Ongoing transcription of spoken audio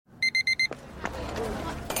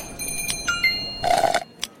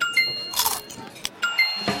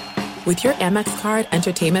With your Amex card,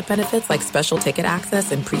 entertainment benefits like special ticket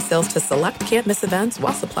access and pre-sales to select can't-miss events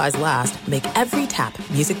while supplies last make every tap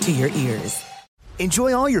music to your ears.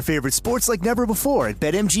 Enjoy all your favorite sports like never before at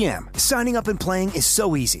BetMGM. Signing up and playing is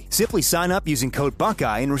so easy. Simply sign up using code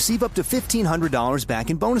Buckeye and receive up to $1,500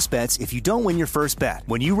 back in bonus bets if you don't win your first bet.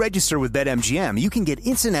 When you register with BetMGM, you can get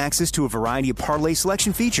instant access to a variety of parlay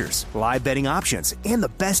selection features, live betting options, and the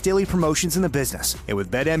best daily promotions in the business. And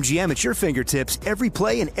with BetMGM at your fingertips, every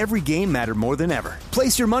play and every game matter more than ever.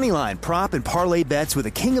 Place your moneyline, prop, and parlay bets with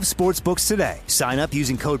the king of sportsbooks today. Sign up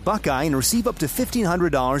using code Buckeye and receive up to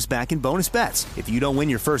 $1,500 back in bonus bets if you don't win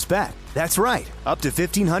your first bet. That's right, up to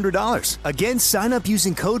 $1,500. Again, sign up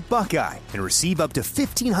using code Buckeye and receive up to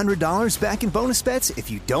 $1,500 back in bonus bets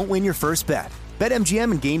if you don't win your first bet.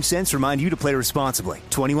 BetMGM and GameSense remind you to play responsibly.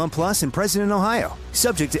 21 plus and present in Ohio.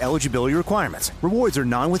 Subject to eligibility requirements. Rewards are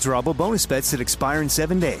non-withdrawable bonus bets that expire in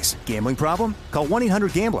 7 days. Gambling problem? Call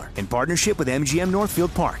 1-800-GAMBLER in partnership with MGM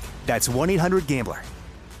Northfield Park. That's 1-800-GAMBLER.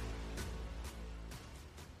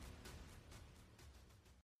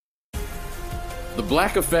 The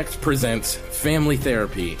Black Effect presents Family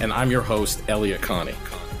Therapy, and I'm your host, Elliot Connie.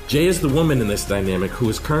 Jay is the woman in this dynamic who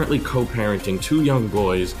is currently co-parenting 2 young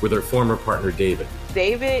boys with her former partner, David.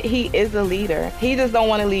 David, he is a leader. He just don't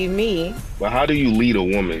want to leave me. But how do you lead a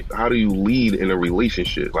woman? How do you lead in a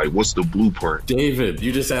relationship? Like, what's the blueprint? David,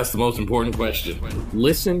 you just asked the most important question.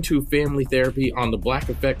 Listen to Family Therapy on the Black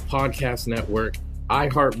Effect Podcast Network,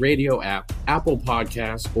 iHeartRadio app, Apple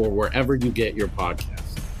Podcasts, or wherever you get your podcasts.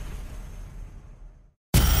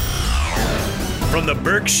 From the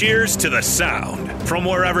Berkshires to the Sound, from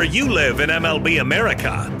wherever you live in MLB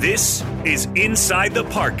America, this is Inside the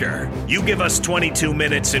Parker. You give us 22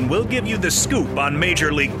 minutes and we'll give you the scoop on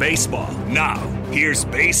Major League Baseball. Now, here's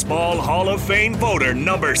Baseball Hall of Fame voter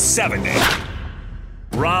number 70,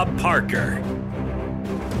 Rob Parker.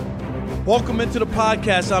 Welcome into the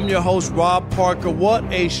podcast. I'm your host, Rob Parker. What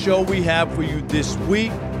a show we have for you this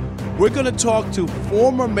week. We're going to talk to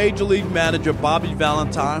former Major League manager Bobby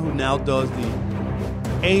Valentine, who now does the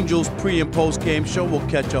Angels pre- and post-game show. We'll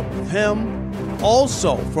catch up with him.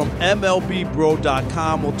 Also, from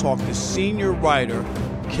MLBBro.com, we'll talk to senior writer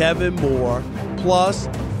Kevin Moore, plus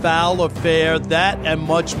Foul or Fair, that and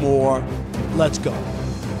much more. Let's go.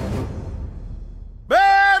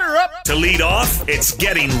 Batter up! To lead off, it's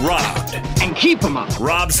Getting Robbed. And keep them up.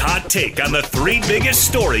 Rob's hot take on the 3 biggest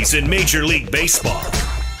stories in Major League Baseball.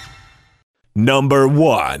 Number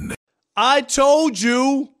 1. I told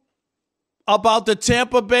you about the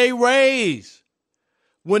Tampa Bay Rays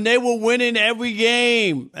when they were winning every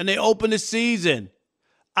game and they opened the season.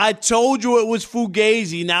 I told you it was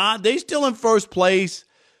Fugazi. Now, they still in first place.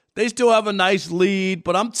 They still have a nice lead,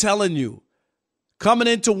 but I'm telling you, coming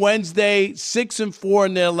into Wednesday, 6-4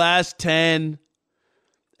 in their last 10,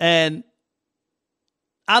 and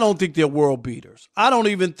I don't think they're world beaters. I don't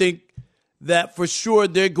even think that for sure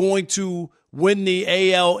they're going to win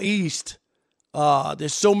the AL East.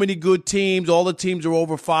 There's so many good teams. All the teams are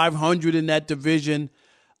over 500 in that division.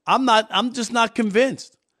 I'm just not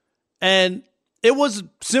convinced. And it was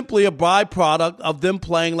simply a byproduct of them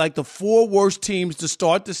playing like the 4 worst teams to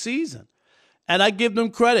start the season. And I give them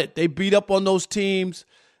credit. They beat up on those teams.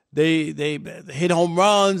 They hit home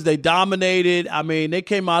runs. They dominated. I mean, they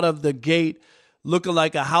came out of the gate looking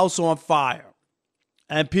like a house on fire.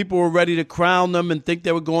 And people were ready to crown them and think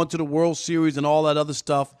they were going to the World Series and all that other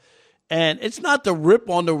stuff. And it's not the rip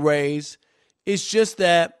on the Rays. It's just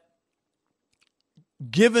that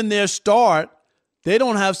given their start, they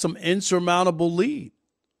don't have some insurmountable lead.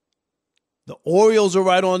 The Orioles are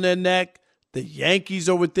right on their neck. The Yankees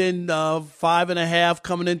are within 5.5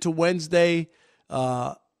 coming into Wednesday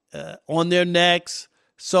on their necks.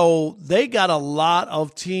 So they got a lot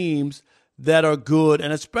of teams that are good,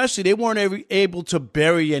 and especially they weren't able to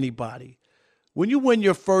bury anybody. When you win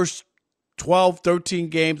your first 12, 13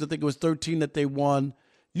 games, I think it was 13 that they won,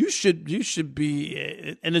 you should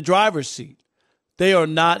be in the driver's seat. They are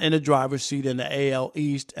not in the driver's seat in the AL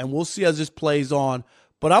East, and we'll see as this plays on.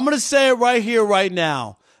 But I'm going to say it right here, right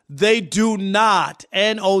now. They do not,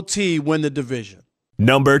 N-O-T, win the division.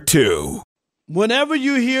 Number 2. Whenever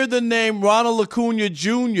you hear the name Ronald Acuna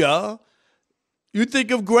Jr., you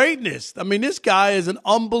think of greatness. I mean, this guy is an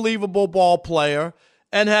unbelievable ball player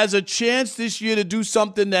and has a chance this year to do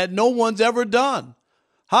something that no one's ever done.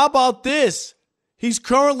 How about this? He's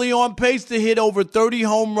currently on pace to hit over 30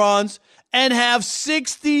 home runs and have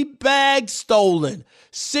 60 bags stolen,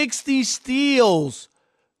 60 steals.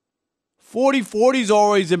 40-40 is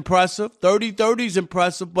always impressive. 30-30 is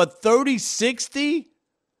impressive, but 30-60?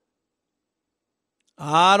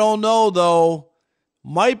 I don't know, though.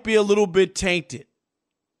 Might be a little bit tainted.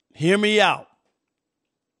 Hear me out.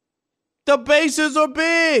 The bases are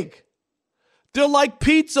big. They're like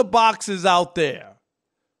pizza boxes out there.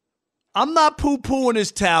 I'm not poo-pooing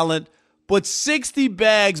his talent, but 60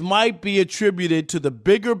 bags might be attributed to the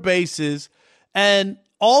bigger bases. And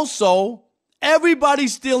also,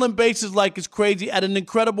 everybody's stealing bases like it's crazy at an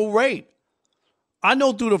incredible rate. I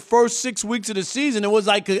know through the first 6 weeks of the season, it was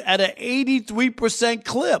like at an 83%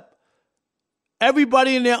 clip.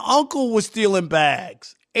 Everybody and their uncle was stealing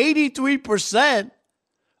bags. 83%?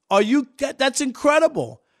 That's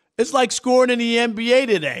incredible. It's like scoring in the NBA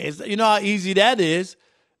today. You know how easy that is.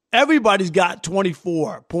 Everybody's got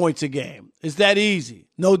 24 points a game. It's that easy.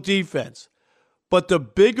 No defense. But the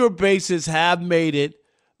bigger bases have made it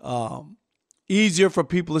easier for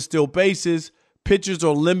people to steal bases. Pitchers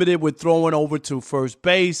are limited with throwing over to first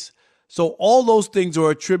base. So all those things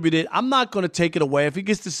are attributed. I'm not going to take it away if he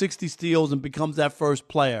gets to 60 steals and becomes that first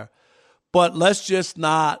player. But let's just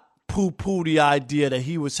not poo-poo the idea that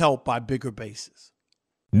he was helped by bigger bases.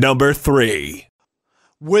 Number 3.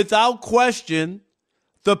 Without question,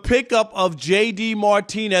 the pickup of J.D.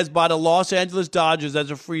 Martinez by the Los Angeles Dodgers as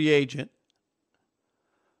a free agent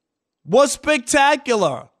was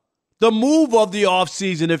spectacular. The move of the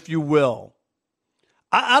offseason, if you will.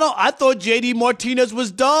 I thought J.D. Martinez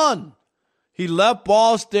was done. He left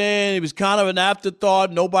Boston. He was kind of an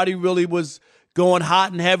afterthought. Nobody really was going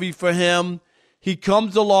hot and heavy for him. He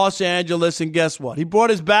comes to Los Angeles, and guess what? He brought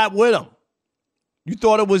his bat with him. You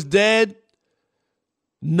thought it was dead?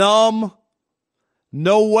 Numb?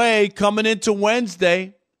 No way. Coming into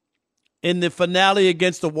Wednesday in the finale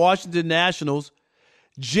against the Washington Nationals,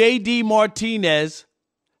 J.D. Martinez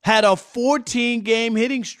had a 14-game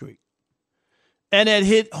hitting streak and had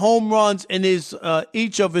hit home runs in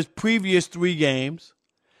each of his previous 3 games.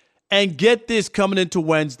 And get this, coming into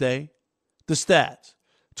Wednesday, the stats.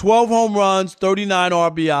 12 home runs, 39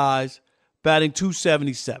 RBIs, batting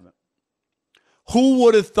 .277. Who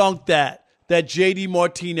would have thunk that J.D.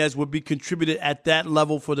 Martinez would be contributed at that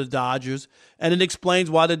level for the Dodgers? And it explains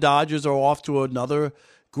why the Dodgers are off to another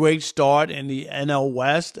great start in the NL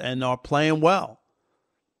West and are playing well.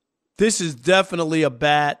 This is definitely a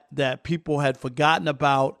bat that people had forgotten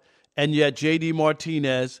about, and yet J.D.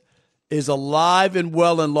 Martinez is alive and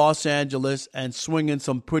well in Los Angeles and swinging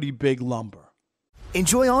some pretty big lumber.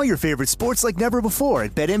 Enjoy all your favorite sports like never before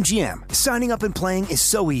at BetMGM. Signing up and playing is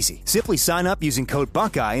so easy. Simply sign up using code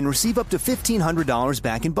Buckeye and receive up to $1,500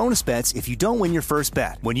 back in bonus bets if you don't win your first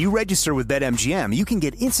bet. When you register with BetMGM, you can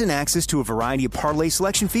get instant access to a variety of parlay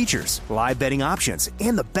selection features, live betting options,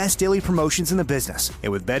 and the best daily promotions in the business.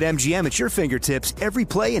 And with BetMGM at your fingertips, every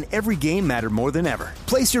play and every game matter more than ever.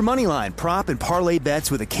 Place your moneyline, prop, and parlay bets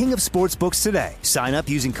with the king of sportsbooks today. Sign up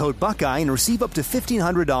using code Buckeye and receive up to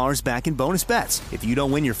 $1,500 back in bonus bets if you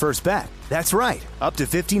don't win your first bet. That's right, up to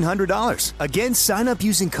 $1,500. Again, sign up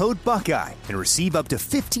using code Buckeye and receive up to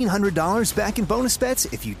 $1,500 back in bonus bets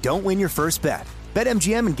if you don't win your first bet.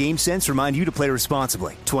 BetMGM and GameSense remind you to play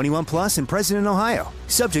responsibly. 21 plus and present in Ohio.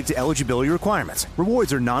 Subject to eligibility requirements.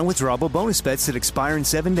 Rewards are non-withdrawable bonus bets that expire in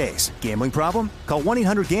 7 days. Gambling problem? Call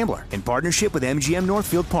 1-800-GAMBLER in partnership with MGM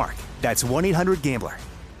Northfield Park. That's 1-800-GAMBLER.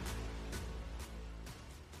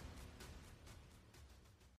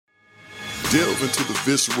 Delve into the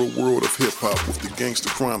visceral world of hip-hop with the Gangster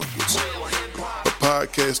Chronicles, a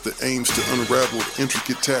podcast that aims to unravel the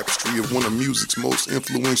intricate tapestry of one of music's most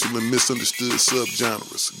influential and misunderstood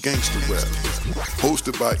subgenres, gangster rap.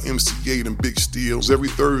 Hosted by MC8 and Big Steels every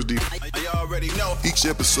Thursday, each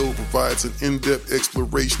episode provides an in-depth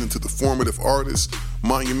exploration into the formative artists,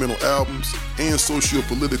 monumental albums, and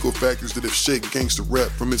socio-political factors that have shaped gangster rap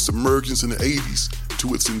from its emergence in the 80s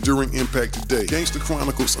to its enduring impact today. Gangster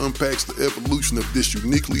Chronicles unpacks the evolution of this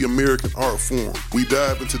uniquely American art form. We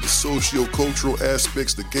dive into the socio-cultural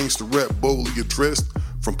aspects that gangster rap boldly addressed,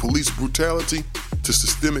 from police brutality to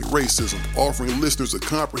systemic racism, offering listeners a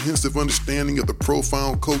comprehensive understanding of the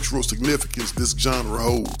profound cultural significance this genre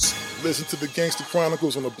holds. Listen to the Gangster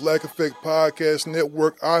Chronicles on the Black Effect Podcast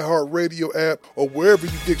Network, iHeartRadio app, or wherever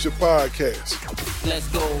you get your podcasts. Let's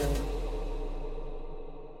go.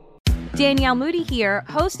 Danielle Moody here,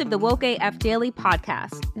 host of the Woke AF Daily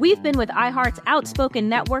podcast. We've been with iHeart's Outspoken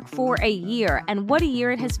Network for a year, and what a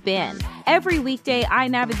year it has been. Every weekday, I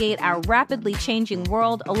navigate our rapidly changing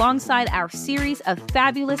world alongside our series of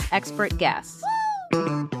fabulous expert guests.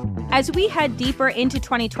 As we head deeper into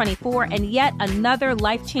 2024 and yet another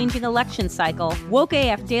life-changing election cycle, Woke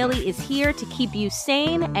AF Daily is here to keep you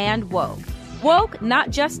sane and woke. Woke not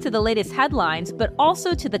just to the latest headlines, but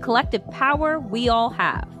also to the collective power we all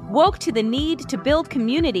have. Woke to the need to build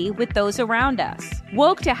community with those around us.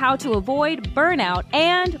 Woke to how to avoid burnout,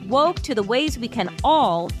 and woke to the ways we can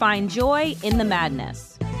all find joy in the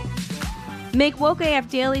madness. Make Woke AF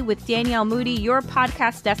Daily with Danielle Moody your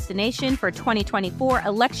podcast destination for 2024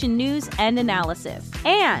 election news and analysis.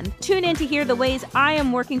 And tune in to hear the ways I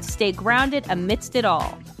am working to stay grounded amidst it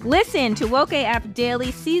all. Listen to Woke AF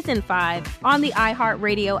Daily Season 5 on the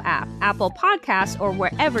iHeartRadio app, Apple Podcasts, or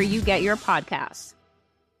wherever you get your podcasts.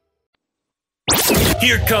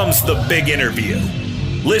 Here comes the big interview.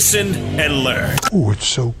 Listen and learn. Oh, it's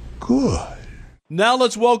so good. Now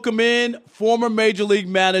let's welcome in former Major League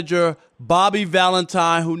Manager Bobby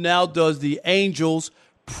Valentine, who now does the Angels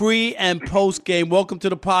pre- and post-game. Welcome to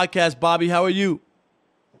the podcast, Bobby. How are you?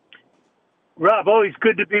 Rob, always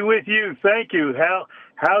good to be with you. Thank you.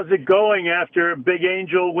 How's it going after a big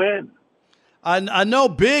Angel win? I know,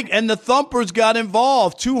 big, and the Thumpers got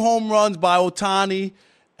involved. 2 home runs by Ohtani,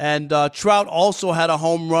 and Trout also had a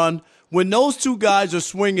home run. When those two guys are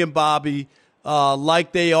swinging, Bobby,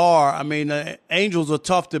 like they are, I mean, Angels are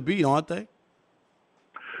tough to beat, aren't they?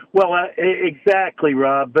 Well, exactly,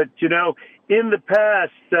 Rob. But, you know, in the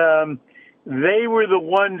past, they were the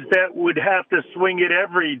ones that would have to swing it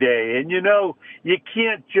every day. And, you know, you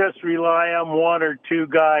can't just rely on 1 or 2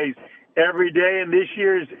 guys every day. And this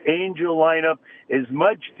year's Angel lineup is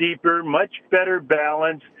much deeper, much better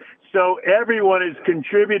balanced. So everyone is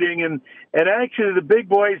contributing. And actually, the big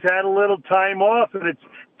boys had a little time off, and it's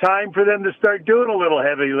time for them to start doing a little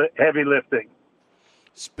heavy lifting.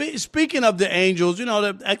 Speaking of the Angels, you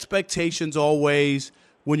know, the expectations always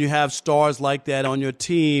when you have stars like that on your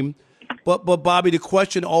team. But Bobby, the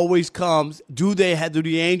question always comes, do the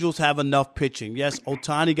Angels have enough pitching? Yes,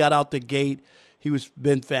 Ohtani got out the gate. He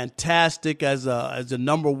been fantastic as a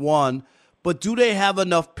number 1. But do they have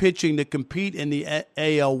enough pitching to compete in the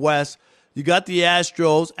AL West? You got the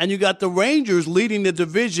Astros and you got the Rangers leading the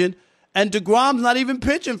division, and DeGrom's not even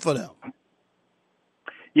pitching for them.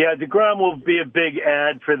 Yeah, DeGrom will be a big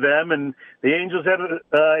add for them, and the Angels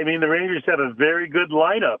the Rangers have a very good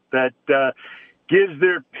lineup that gives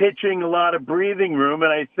their pitching a lot of breathing room,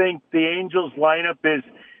 and I think the Angels lineup is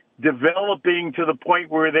developing to the point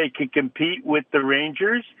where they can compete with the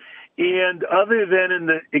Rangers. And other than in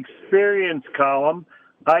the experience column,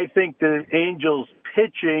 I think the Angels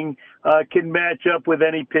pitching can match up with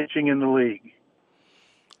any pitching in the league.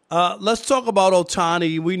 Let's talk about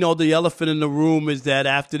Ohtani. We know the elephant in the room is that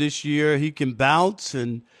after this year, he can bounce.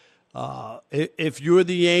 And if you're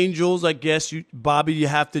the Angels, I guess, Bobby, you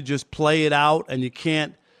have to just play it out, and you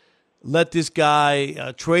can't let this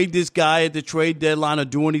guy trade this guy at the trade deadline or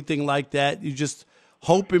do anything like that. You just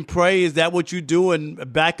hope and pray. Is that what you do,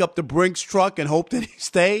 and back up the Brinks truck and hope that he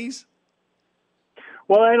stays?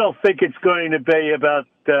 Well, I don't think it's going to be about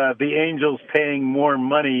the Angels paying more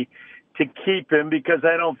money to keep him, because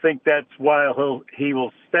I don't think that's why he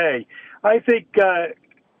will stay. I think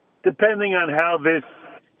depending on how this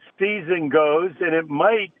season goes, and it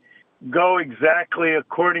might go exactly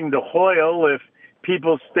according to Hoyle if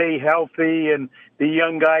people stay healthy and the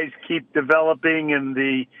young guys keep developing and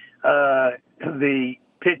the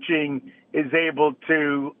pitching is able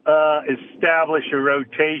to establish a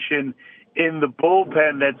rotation in the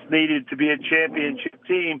bullpen that's needed to be a championship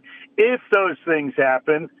team. If those things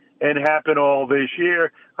happen, and happen all this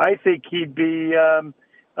year, I think he'd be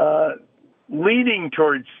leaning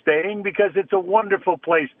towards staying, because it's a wonderful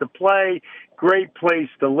place to play, great place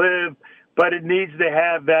to live, but it needs to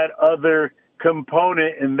have that other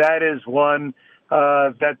component, and that is one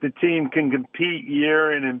that the team can compete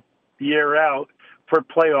year in and year out for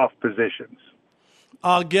playoff positions.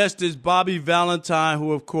 Our guest is Bobby Valentine,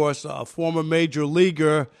 who, of course, a former major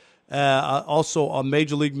leaguer, also a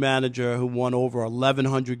major league manager who won over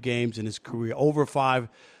 1,100 games in his career, over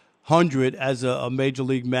 500 as a major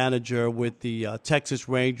league manager with the Texas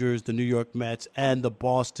Rangers, the New York Mets, and the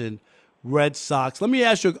Boston Red Sox. Let me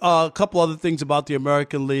ask you a couple other things about the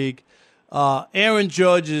American League. Aaron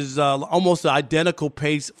Judge is almost an identical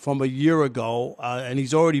pace from a year ago, and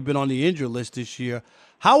he's already been on the injury list this year.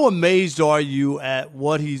 How amazed are you at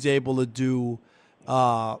what he's able to do?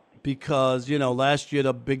 Because, you know, last year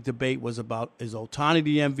the big debate was about, is Ohtani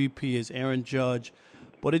the MVP, is Aaron Judge?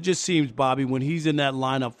 But it just seems, Bobby, when he's in that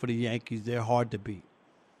lineup for the Yankees, they're hard to beat.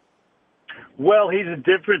 Well, he's a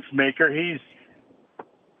difference maker. He's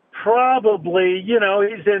probably,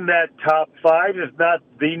 he's in that top 5, if not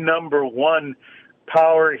the number 1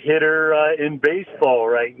 power hitter in baseball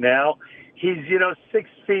right now. He's,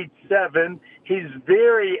 6'7". He's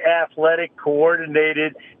very athletic,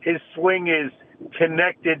 coordinated. His swing is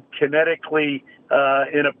connected kinetically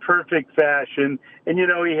in a perfect fashion. And,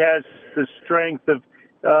 he has the strength of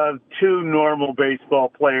two normal baseball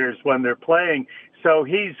players when they're playing. So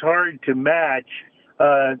he's hard to match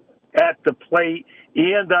at the plate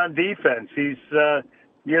and on defense. He's,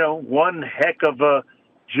 one heck of a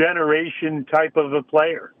generation type of a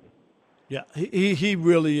player. Yeah, he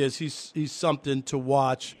really is. He's something to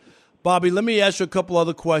watch. Bobby, let me ask you a couple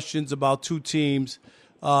other questions about two teams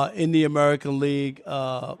in the American League.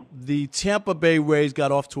 The Tampa Bay Rays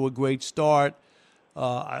got off to a great start.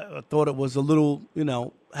 I thought it was a little,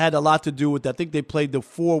 had a lot to do with that. I think they played the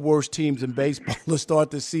four worst teams in baseball to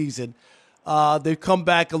start the season. They've come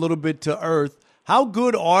back a little bit to earth. How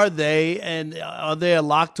good are they, and are they a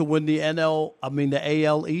lock to win the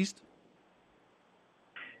AL East?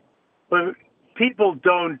 But people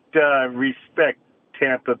don't respect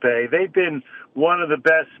Tampa Bay. They've been one of the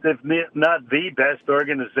best, if not the best,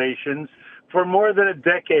 organizations for more than a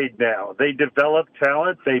decade now. They develop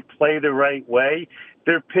talent. They play the right way.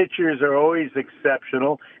 Their pitchers are always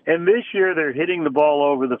exceptional. And this year they're hitting the ball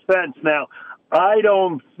over the fence. Now, I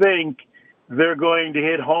don't think they're going to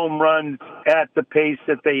hit home runs at the pace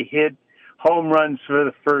that they hit home runs for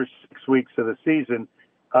the first 6 weeks of the season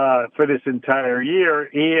for this entire year.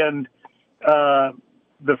 And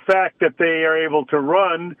the fact that they are able to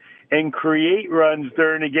run and create runs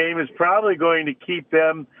during a game is probably going to keep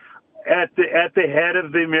them at the head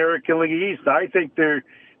of the American League East. I think they're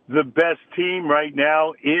the best team right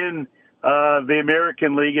now in the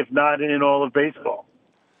American League, if not in all of baseball.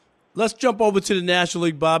 Let's jump over to the National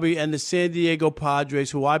League, Bobby, and the San Diego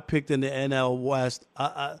Padres, who I picked in the NL West.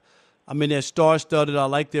 They're star-studded. I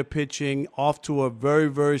like their pitching. Off to a very,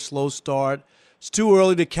 very slow start. It's too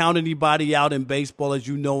early to count anybody out in baseball. As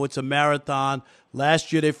you know, it's a marathon.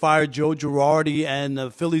 Last year they fired Joe Girardi, and the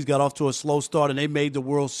Phillies got off to a slow start, and they made the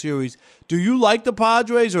World Series. Do you like the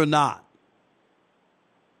Padres or not?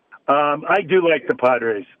 I do like the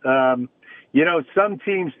Padres. Some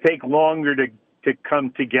teams take longer to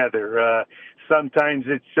come together. Sometimes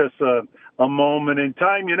it's just a moment in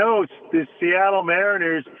time. The Seattle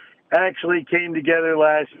Mariners actually came together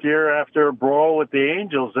last year after a brawl with the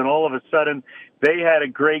Angels, and all of a sudden they had a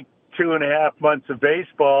great 2.5 months of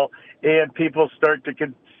baseball, and people start to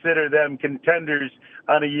consider them contenders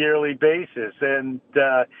on a yearly basis. And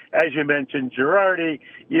as you mentioned, Girardi,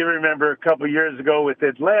 you remember a couple years ago with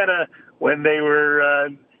Atlanta when they were,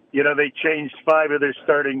 they changed 5 of their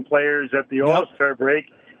starting players at the All-Star break,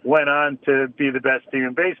 went on to be the best team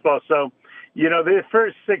in baseball. So, the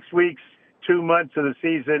first 6 weeks, 2 months of the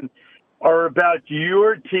season are about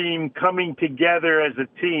your team coming together as a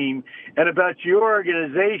team and about your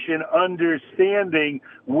organization understanding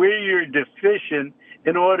where you're deficient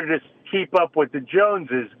in order to keep up with the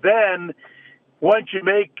Joneses. Then, once you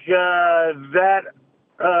make have that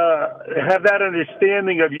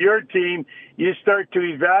understanding of your team, you start to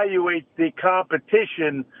evaluate the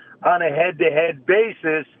competition on a head-to-head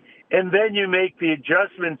basis, and then you make the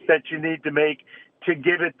adjustments that you need to make to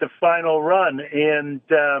give it the final run. And,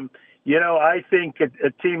 I think a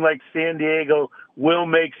team like San Diego will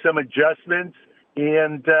make some adjustments,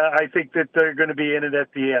 and I think that they're going to be in it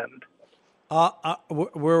at the end.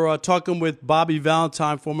 We're talking with Bobby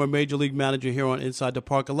Valentine, former Major League manager here on Inside the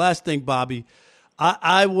Park. The last thing, Bobby,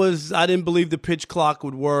 I didn't believe the pitch clock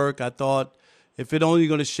would work. I thought if it only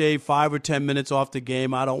going to shave 5 or 10 minutes off the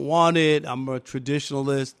game, I don't want it. I'm a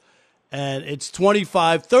traditionalist. And it's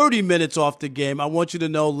 25, 30 minutes off the game. I want you to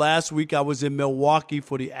know last week I was in Milwaukee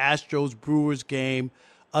for the Astros-Brewers game,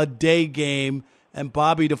 a day game. And,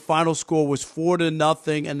 Bobby, the final score was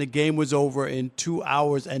 4-0, and the game was over in 2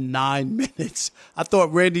 hours and 9 minutes. I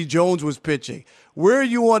thought Randy Jones was pitching. Where are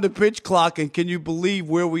you on the pitch clock, and can you believe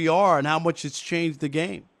where we are and how much it's changed the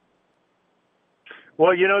game?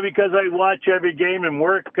 Well, because I watch every game and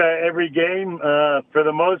work every game for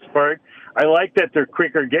the most part, I like that they're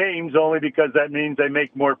quicker games only because that means I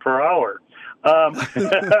make more per hour. But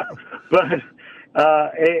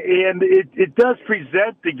and it does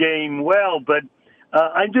present the game well, but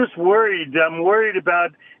I'm just worried. I'm worried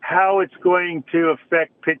about how it's going to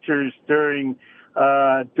affect pitchers during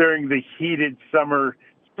the heated summer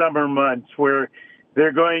months, where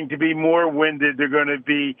they're going to be more winded. They're going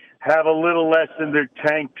to have a little less in their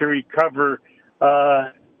tank to recover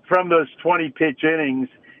from those 20 pitch innings.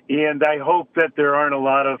 And I hope that there aren't a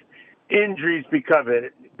lot of injuries because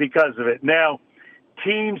of it. Now,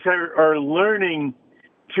 teams are learning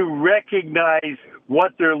to recognize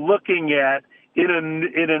what they're looking at in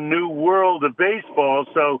a new world of baseball.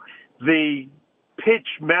 So the pitch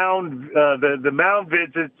mound, the mound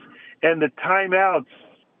visits and the timeouts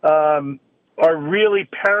are really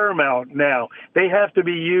paramount now. They have to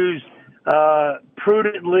be used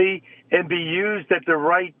prudently and be used at the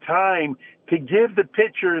right time to give the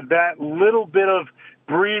pitcher that little bit of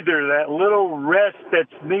breather, that little rest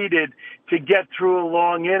that's needed to get through a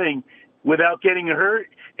long inning without getting hurt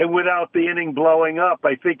and without the inning blowing up.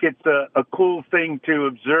 I think it's a cool thing to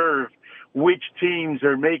observe which teams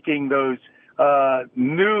are making those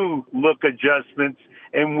new look adjustments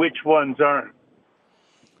and which ones aren't.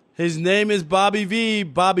 His name is Bobby V,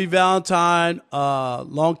 Bobby Valentine,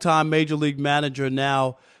 longtime Major League manager,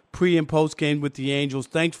 now pre- and post-game with the Angels.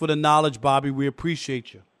 Thanks for the knowledge, Bobby. We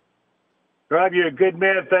appreciate you. Rob, you're a good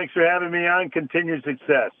man. Thanks for having me on. Continued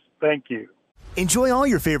success. Thank you. Enjoy all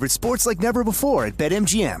your favorite sports like never before at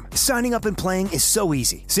BetMGM. Signing up and playing is so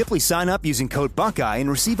easy. Simply sign up using code Buckeye and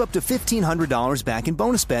receive up to $1,500 back in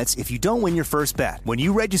bonus bets if you don't win your first bet. When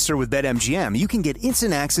you register with BetMGM, you can get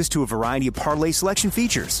instant access to a variety of parlay selection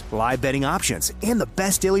features, live betting options, and the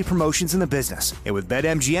best daily promotions in the business. And with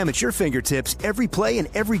BetMGM at your fingertips, every play and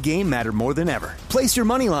every game matter more than ever. Place your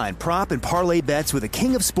moneyline, prop, and parlay bets with the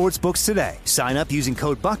king of sportsbooks today. Sign up using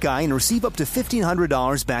code Buckeye and receive up to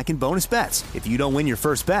 $1,500 back in bonus bets if you don't win your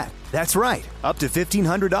first bet. That's right, up to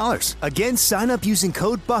 $1,500. Again, sign up using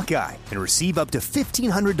code Buckeye and receive up to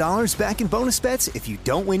 $1,500 back in bonus bets if you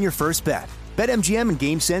don't win your first bet. BetMGM and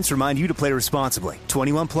GameSense remind you to play responsibly.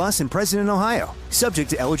 21 plus and present in Ohio.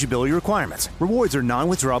 Subject to eligibility requirements. Rewards are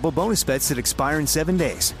non-withdrawable bonus bets that expire in 7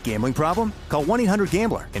 days. Gambling problem? Call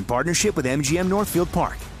 1-800-GAMBLER in partnership with MGM Northfield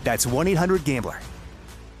Park. That's 1-800-GAMBLER.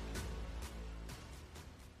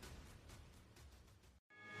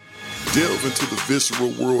 Delve into the visceral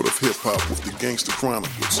world of hip-hop with the Gangster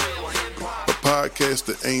Chronicles, a podcast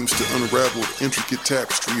that aims to unravel the intricate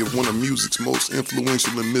tapestry of one of music's most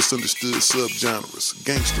influential and misunderstood subgenres,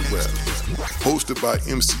 gangster rap. Hosted by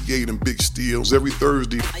MC8 and Big Steels every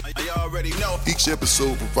Thursday, each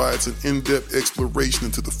episode provides an in-depth exploration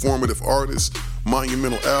into the formative artists,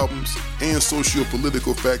 monumental albums, and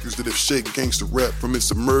socio-political factors that have shaped gangster rap from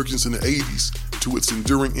its emergence in the 80s to its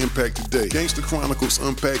enduring impact today. Gangster Chronicles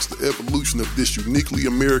unpacks the evolution of this uniquely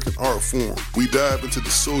American art form. We dive into the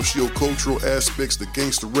socio-cultural aspects that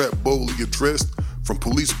gangster rap boldly addressed, from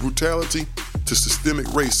police brutality to systemic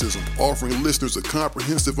racism, offering listeners a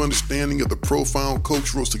comprehensive understanding of the profound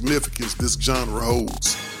cultural significance this genre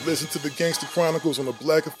holds. Listen to the Gangster Chronicles on the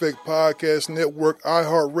Black Effect Podcast Network,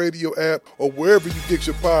 iHeartRadio app, or wherever you get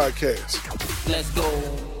your podcasts. Let's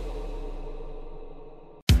go.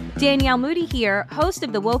 Danielle Moody here, host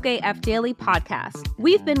of the Woke AF Daily podcast.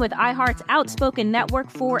 We've been with iHeart's Outspoken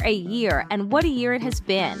Network for a year, and what a year it has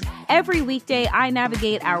been. Every weekday, I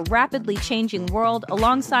navigate our rapidly changing world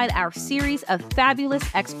alongside our series of fabulous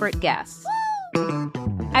expert guests.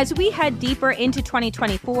 As we head deeper into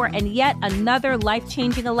 2024 and yet another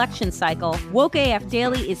life-changing election cycle, Woke AF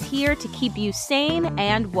Daily is here to keep you sane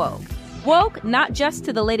and woke. Woke not just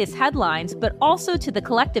to the latest headlines, but also to the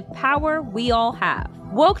collective power we all have.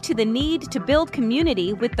 Woke to the need to build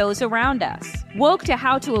community with those around us. Woke to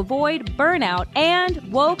how to avoid burnout,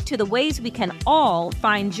 and woke to the ways we can all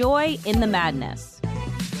find joy in the madness.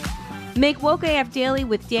 Make Woke AF Daily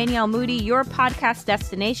with Danielle Moody your podcast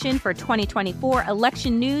destination for 2024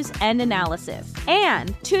 election news and analysis.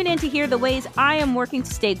 And tune in to hear the ways I am working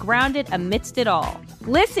to stay grounded amidst it all.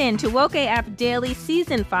 Listen to Woke AF Daily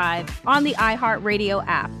Season 5 on the iHeartRadio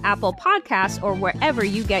app, Apple Podcasts, or wherever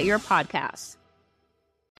you get your podcasts.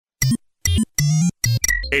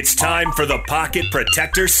 It's time for the Pocket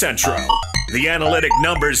Protector Central. The analytic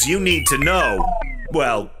numbers you need to know.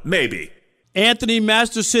 Well, maybe. Anthony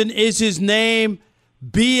Masterson is his name.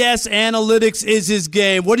 BS Analytics is his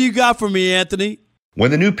game. What do you got for me, Anthony?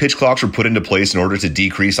 When the new pitch clocks were put into place in order to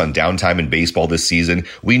decrease on downtime in baseball this season,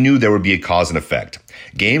 we knew there would be a cause and effect.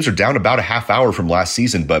 Games are down about a half hour from last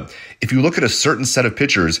season, but if you look at a certain set of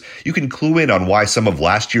pitchers, you can clue in on why some of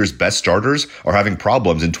last year's best starters are having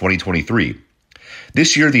problems in 2023.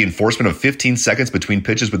 This year, the enforcement of 15 seconds between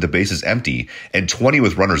pitches with the bases empty and 20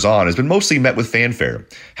 with runners on has been mostly met with fanfare.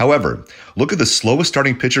 However, look at the slowest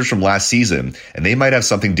starting pitchers from last season, and they might have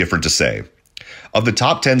something different to say. Of the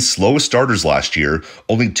top 10 slowest starters last year,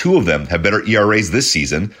 only 2 of them have better ERAs this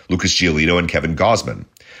season, Lucas Giolito and Kevin Gausman.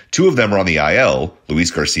 2 of them are on the IL, Luis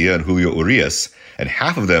Garcia and Julio Urias, and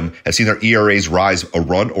half of them have seen their ERAs rise a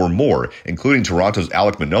run or more, including Toronto's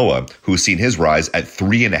Alek Manoah, who has seen his rise at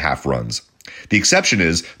 3.5 runs. The exception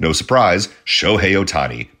is, no surprise, Shohei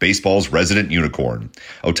Ohtani, baseball's resident unicorn.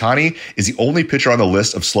 Ohtani is the only pitcher on the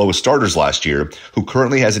list of slowest starters last year who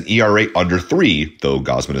currently has an ERA under 3, though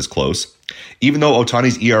Gausman is close. Even though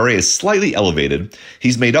Ohtani's ERA is slightly elevated,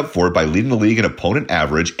 he's made up for it by leading the league in opponent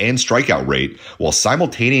average and strikeout rate, while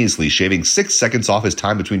simultaneously shaving 6 seconds off his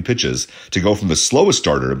time between pitches to go from the slowest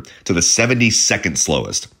starter to the 72nd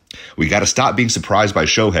slowest. We got to stop being surprised by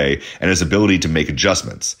Shohei and his ability to make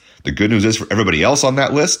adjustments. The good news is for everybody else on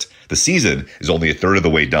that list, the season is only a third of the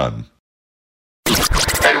way done.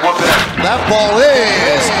 That ball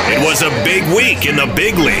is. It was a big week in the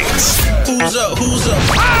big leagues. Who's up? Who's up?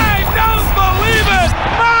 I don't believe it!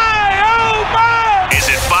 My, oh my! Is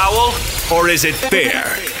it foul or is it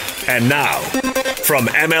fair? And now, from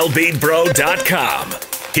MLBBro.com,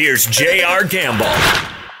 here's J.R. Gamble.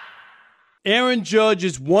 Aaron Judge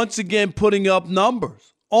is once again putting up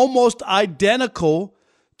numbers almost identical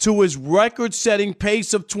to his record-setting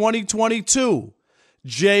pace of 2022.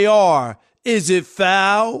 JR, is it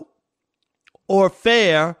foul or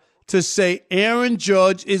fair to say Aaron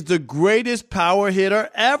Judge is the greatest power hitter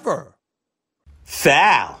ever?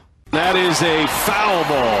 Foul. That is a foul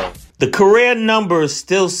ball. The career numbers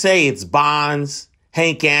still say it's Bonds,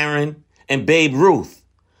 Hank Aaron, and Babe Ruth.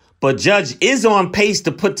 But Judge is on pace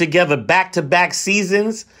to put together back-to-back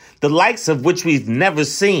seasons, the likes of which we've never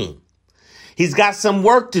seen. He's got some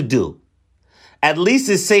work to do. At least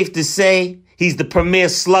it's safe to say he's the premier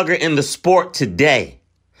slugger in the sport today.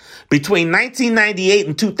 Between 1998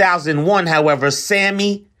 and 2001, however,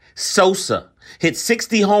 Sammy Sosa hit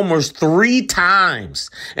 60 homers 3 times,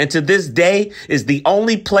 and to this day is the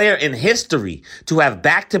only player in history to have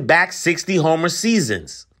back-to-back 60-homer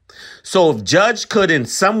seasons. So if Judge could in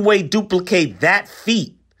some way duplicate that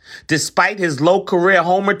feat, despite his low career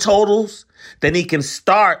homer totals, then he can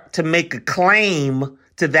start to make a claim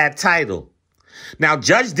to that title. Now,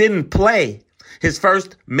 Judge didn't play his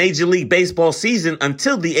first Major League Baseball season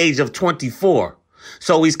until the age of 24.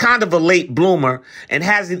 So he's kind of a late bloomer and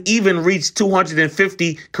hasn't even reached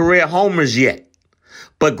 250 career homers yet.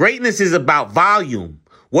 But greatness is about volume.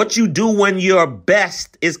 What you do when you're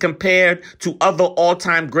best is compared to other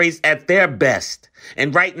all-time greats at their best.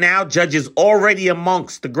 And right now, Judge is already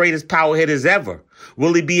amongst the greatest power hitters ever.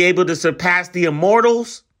 Will he be able to surpass the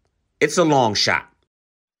immortals? It's a long shot.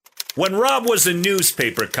 When Rob was a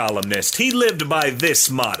newspaper columnist, he lived by this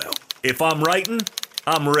motto: if I'm writing,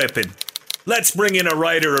 I'm ripping. Let's bring in a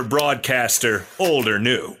writer or broadcaster, old or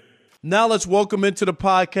new. Now let's welcome into the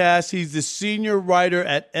podcast. He's the senior writer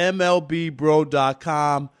at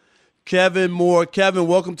MLBBro.com, Kevin Moore. Kevin,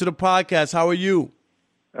 welcome to the podcast. How are you?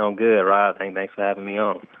 I'm good, Rob. Thanks for having me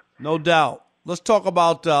on. No doubt. Let's talk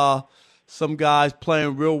about some guys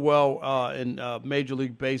playing real well in Major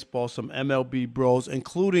League Baseball, some MLB bros,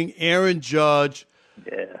 including Aaron Judge,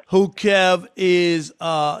 who, Kev, is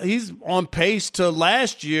he's on pace to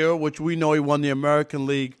last year, which we know he won the American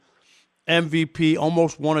League MVP,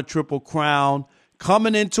 almost won a Triple Crown.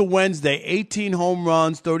 Coming into Wednesday, 18 home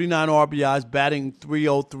runs, 39 RBIs, batting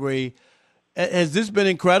 .303. Has this been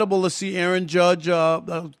incredible to see Aaron Judge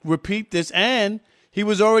repeat this? And he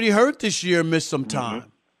was already hurt this year, missed some time.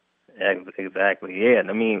 Exactly, yeah.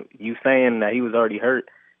 I mean, you saying that he was already hurt,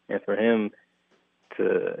 and for him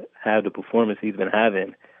to have the performance he's been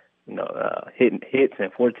having, you know, hitting hits in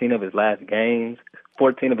 14 of his last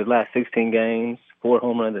 16 games, 4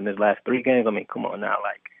 home runs in his last 3 games. I mean, come on now.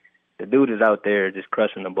 Like, the dude is out there just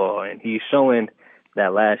crushing the ball, and he's showing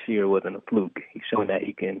that last year wasn't a fluke. He's showing that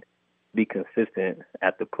he can be consistent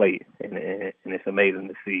at the plate, and it's amazing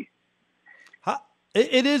to see.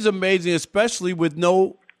 It is amazing, especially with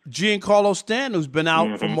no Giancarlo Stanton, who's been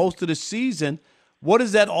out for most of the season. What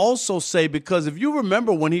does that also say? Because if you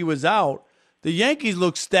remember when he was out, the Yankees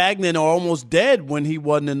looked stagnant or almost dead when he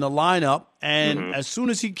wasn't in the lineup. And as soon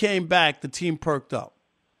as he came back, the team perked up.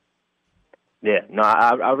 Yeah, no,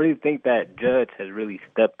 I really think that Judge has really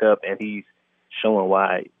stepped up, and he's showing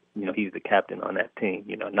why, you know, he's the captain on that team.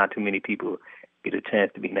 You know, not too many people get a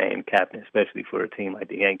chance to be named captain, especially for a team like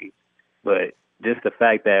the Yankees. But just the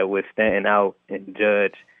fact that with Stanton out and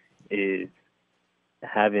Judge is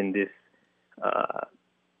having this,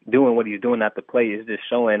 doing what he's doing at the plate, is just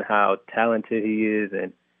showing how talented he is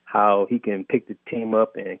and how he can pick the team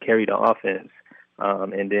up and carry the offense.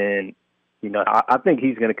 And then, you know, I think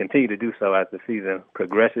he's going to continue to do so as the season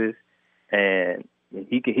progresses, and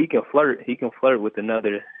he can flirt with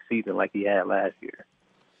another season like he had last year.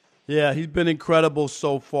 Yeah, he's been incredible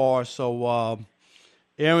so far. So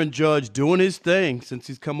Aaron Judge doing his thing since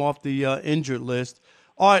he's come off the injured list.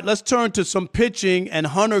 All right, let's turn to some pitching and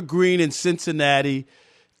Hunter Green in Cincinnati.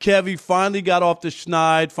 Kevy finally got off the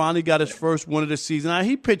schneid, finally got his first win of the season. Now,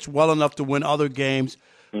 he pitched well enough to win other games,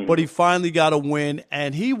 but he finally got a win,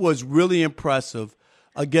 and he was really impressive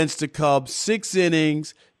against the Cubs. 6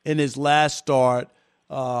 innings in his last start,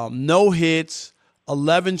 no hits,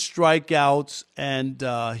 11 strikeouts,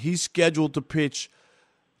 and he's scheduled to pitch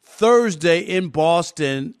Thursday in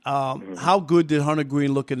Boston. How good did Hunter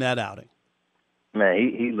Green look in that outing? Man,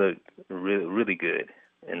 he looked really, really good.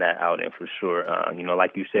 in that outing for sure.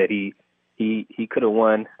 Like you said, he could have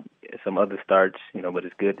won some other starts, but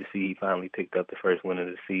it's good to see he finally picked up the first win of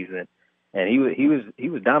the season. And he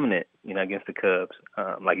was dominant, against the Cubs.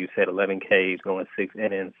 Like you said, 11 Ks, going 6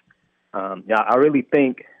 innings. I really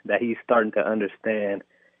think that he's starting to understand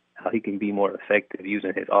how he can be more effective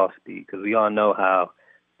using his off speed, because we all know how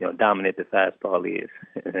dominant the fastball is,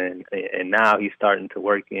 and now he's starting to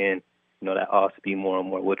work in that off speed more and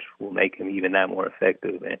more, which will make him even that more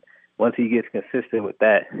effective. And once he gets consistent with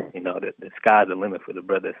that, the sky's the limit for the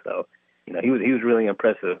brother. So he was really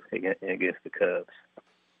impressive against the Cubs.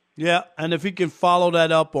 Yeah, and if he can follow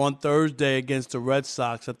that up on Thursday against the Red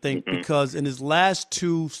Sox, I think, because in his last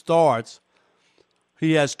 2 starts,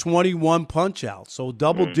 he has 21 punch-outs, so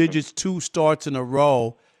double digits 2 starts in a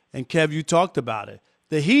row. And, Kev, you talked about it.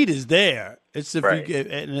 The heat is there. It's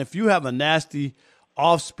if you have a nasty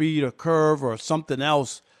off-speed or curve or something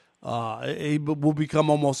else, he will become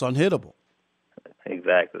almost unhittable.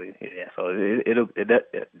 Exactly. Yeah. So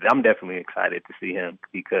I'm definitely excited to see him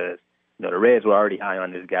because the Reds were already high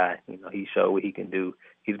on this guy. He showed what he can do.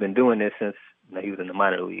 He's been doing this since he was in the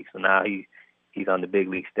minor leagues. So now he's on the big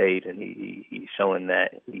league stage, and he's showing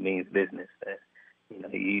that he means business.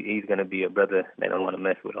 And he's going to be a brother they don't want to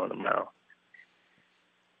mess with on the mound.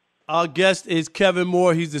 Our guest is Kevin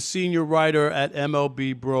Moore. He's the senior writer at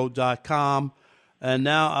MLBBro.com. And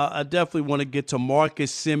now I definitely want to get to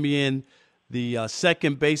Marcus Semien, the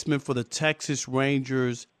second baseman for the Texas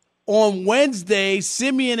Rangers. On Wednesday,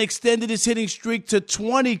 Semien extended his hitting streak to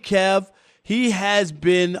 20, Kev. He has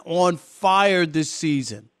been on fire this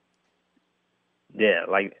season. Yeah,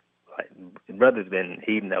 like the brother's been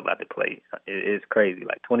heating up at the plate. It's crazy.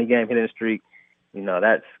 20-game hitting streak.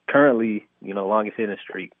 That's currently, longest hitting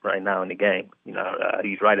streak right now in the game.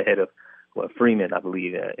 He's right ahead of Freeman, I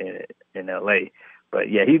believe, in L.A. But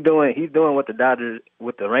yeah, he's doing what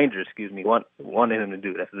the Rangers, wanted him to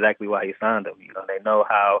do. That's exactly why he signed him. They know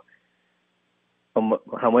how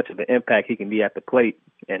much of an impact he can be at the plate,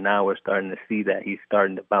 and now we're starting to see that he's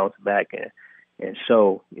starting to bounce back and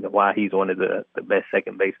show why he's one of the best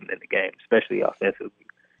second basemen in the game, especially offensively.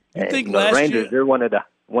 You think the Rangers, they're one of the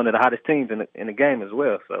hottest teams in the game as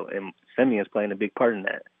well. So, and Semien's playing a big part in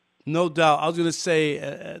that. No doubt. I was going to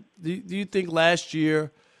say, do you think last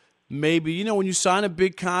year maybe, when you sign a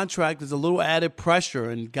big contract, there's a little added pressure,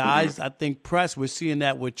 and guys, I think, press. We're seeing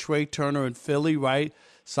that with Trey Turner in Philly, right?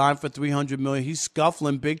 Signed for $300 million. He's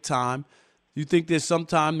scuffling big time. Do you think there's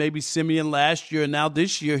sometime maybe Semien last year and now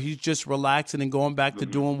this year he's just relaxing and going back to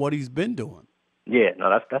doing what he's been doing? Yeah, no,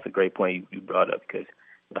 that's a great point you brought up, because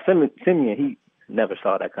Semien, he never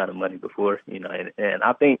saw that kind of money before, and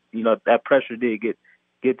I think, that pressure did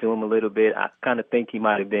get to him a little bit. I kind of think he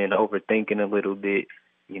might have been overthinking a little bit.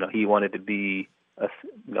 He wanted to be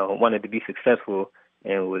successful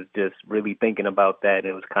and was just really thinking about that.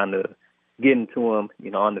 It was kind of getting to him,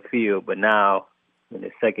 on the field. But now, in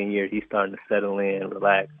his second year, he's starting to settle in,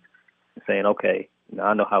 relax, and saying, okay,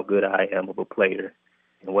 I know how good I am of a player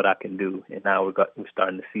and what I can do. And now we're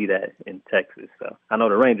starting to see that in Texas. So I know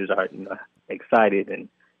the Rangers are, excited and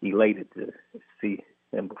elated to see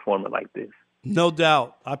him performing like this. No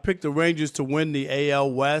doubt. I picked the Rangers to win the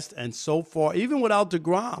AL West, and so far, even without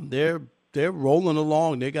DeGrom, they're rolling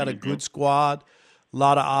along. They got a good squad, a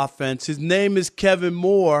lot of offense. His name is Kevin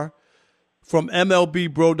Moore from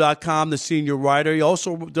MLBBro.com, the senior writer. He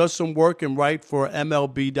also does some work and write for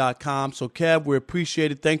MLB.com. So, Kev, we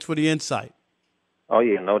appreciate it. Thanks for the insight. Oh,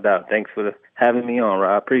 yeah, no doubt. Thanks for having me on,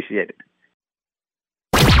 Rob. I appreciate it.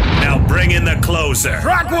 Now bring in the closer.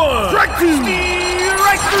 Strike one. Strike two.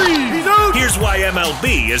 Strike three. He's out. Here's why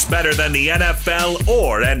MLB is better than the NFL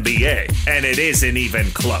or NBA, and it isn't even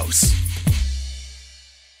close.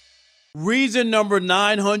 Reason number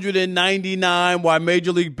 999 why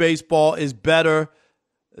Major League Baseball is better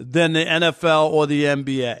than the NFL or the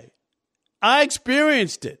NBA. I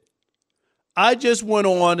experienced it. I just went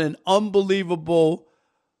on an unbelievable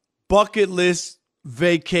bucket list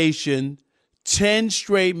vacation, 10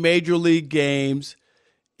 straight Major League games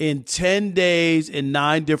in 10 days in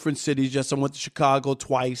 9 different cities. Just I went to Chicago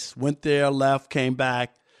twice, went there, left, came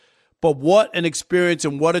back. But what an experience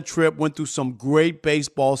and what a trip. Went through some great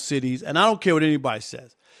baseball cities. And I don't care what anybody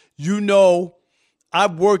says.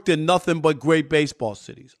 I've worked in nothing but great baseball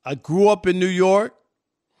cities. I grew up in New York.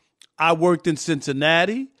 I worked in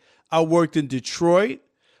Cincinnati. I worked in Detroit.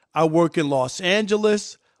 I work in Los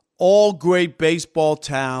Angeles. All great baseball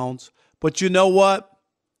towns. But you know what?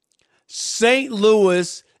 St.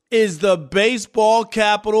 Louis is the baseball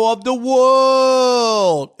capital of the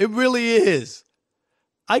world. It really is.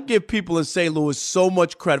 I give people in St. Louis so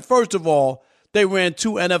much credit. First of all, they ran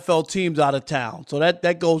 2 NFL teams out of town. So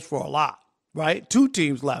that goes for a lot, right? 2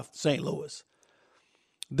 teams left St. Louis.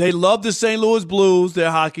 They love the St. Louis Blues,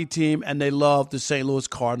 their hockey team, and they love the St. Louis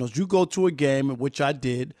Cardinals. You go to a game, which I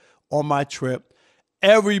did on my trip,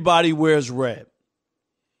 everybody wears red.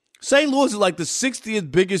 St. Louis is like the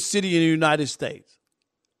 60th biggest city in the United States,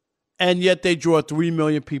 and yet they draw 3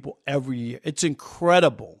 million people every year. It's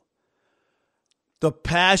incredible. The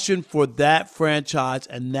passion for that franchise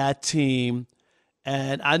and that team.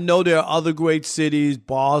 And I know there are other great cities,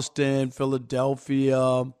 Boston,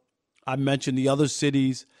 Philadelphia. I mentioned the other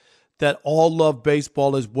cities that all love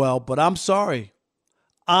baseball as well. But I'm sorry.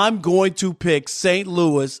 I'm going to pick St.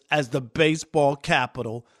 Louis as the baseball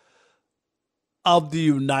capital of the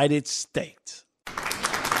United States.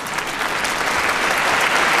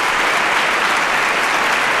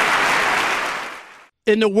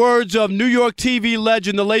 In the words of New York TV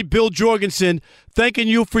legend, the late Bill Jorgensen, thanking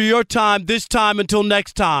you for your time this time until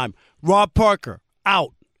next time. Rob Parker,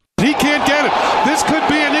 out. He can't get it. This could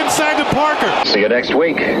be an inside to Parker. See you next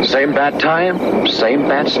week. Same bat time, same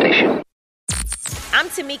bat station. I'm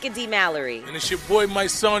Tamika D. Mallory. And it's your boy, my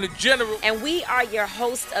son, the General. And we are your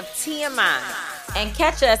hosts of TMI. And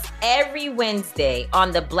catch us every Wednesday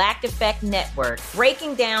on the Black Effect Network,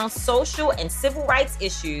 breaking down social and civil rights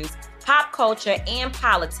issues, pop culture, and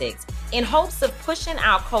politics in hopes of pushing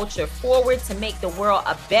our culture forward to make the world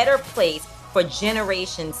a better place for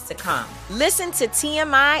generations to come. Listen to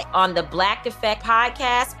TMI on the Black Effect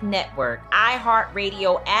Podcast Network,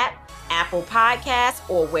 iHeartRadio app, Apple Podcasts,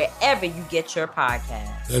 or wherever you get your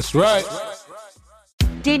podcasts. That's right.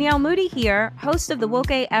 Danielle Moody here, host of the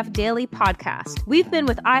Woke AF Daily podcast. We've been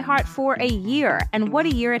with iHeart for a year, and what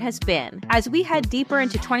a year it has been. As we head deeper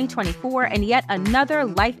into 2024 and yet another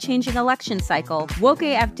life-changing election cycle, Woke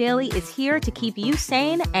AF Daily is here to keep you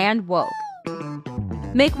sane and woke.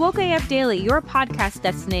 Make Woke AF Daily your podcast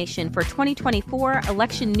destination for 2024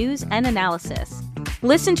 election news and analysis.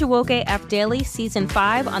 Listen to Woke AF Daily Season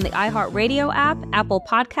 5 on the iHeartRadio app, Apple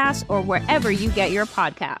Podcasts, or wherever you get your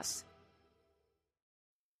podcasts.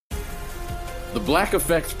 The Black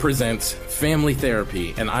Effect presents Family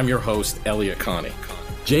Therapy, and I'm your host, Elliot Connie.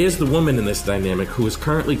 Jay is the woman in this dynamic who is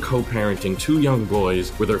currently co-parenting 2 young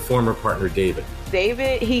boys with her former partner, David.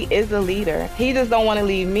 David, he is a leader. He just don't want to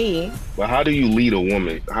leave me. But how do you lead a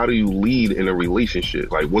woman? How do you lead in a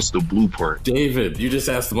relationship? Like, what's the blueprint? David, you just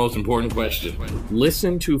asked the most important question.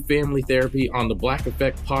 Listen to Family Therapy on the Black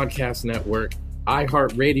Effect Podcast Network,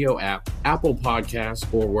 iHeartRadio app, Apple Podcasts,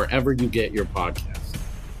 or wherever you get your podcasts.